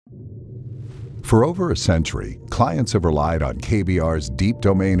For over a century, clients have relied on KBR's deep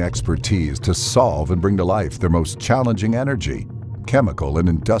domain expertise to solve and bring to life their most challenging energy, chemical, and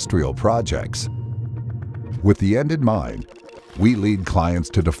industrial projects. With the end in mind, we lead clients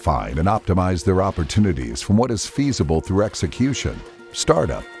to define and optimize their opportunities from what is feasible through execution,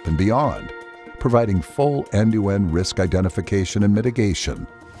 startup, and beyond, providing full end-to-end risk identification and mitigation.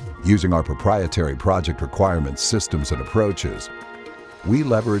 Using our proprietary project requirements, systems, and approaches, we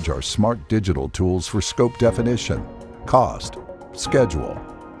leverage our smart digital tools for scope definition, cost, schedule,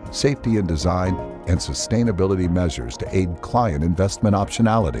 safety and design, and sustainability measures to aid client investment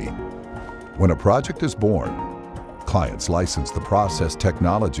optionality. When a project is born, clients license the process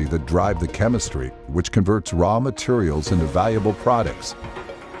technology that drive the chemistry, which converts raw materials into valuable products,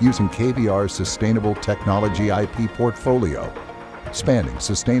 using KBR's sustainable technology IP portfolio, spanning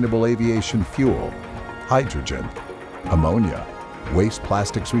sustainable aviation fuel, hydrogen, ammonia, waste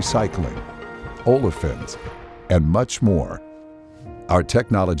plastics recycling, olefins, and much more. Our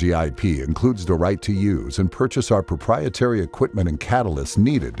technology IP includes the right to use and purchase our proprietary equipment and catalysts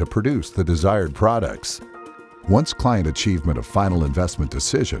needed to produce the desired products. Once client achievement of final investment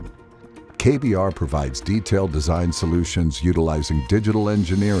decision, KBR provides detailed design solutions utilizing digital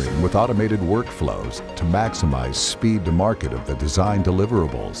engineering with automated workflows to maximize speed to market of the design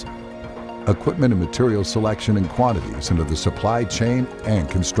deliverables, equipment and material selection and quantities into the supply chain and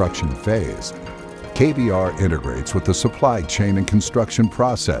construction phase. KBR integrates with the supply chain and construction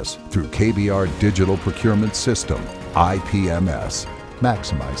process through KBR Digital Procurement System, IPMS,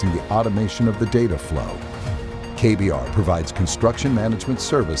 maximizing the automation of the data flow. KBR provides construction management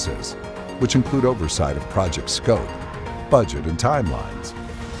services, which include oversight of project scope, budget, and timelines.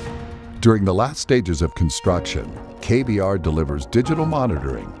 During the last stages of construction, KBR delivers digital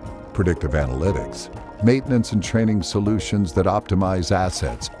monitoring, predictive analytics, maintenance and training solutions that optimize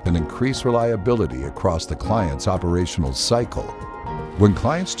assets and increase reliability across the client's operational cycle. When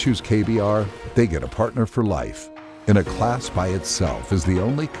clients choose KBR, they get a partner for life. In a class by itself is the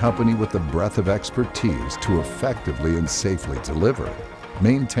only company with the breadth of expertise to effectively and safely deliver,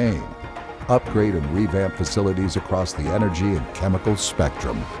 maintain, upgrade, and revamp facilities across the energy and chemical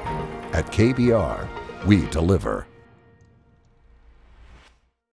spectrum. At KBR, we deliver.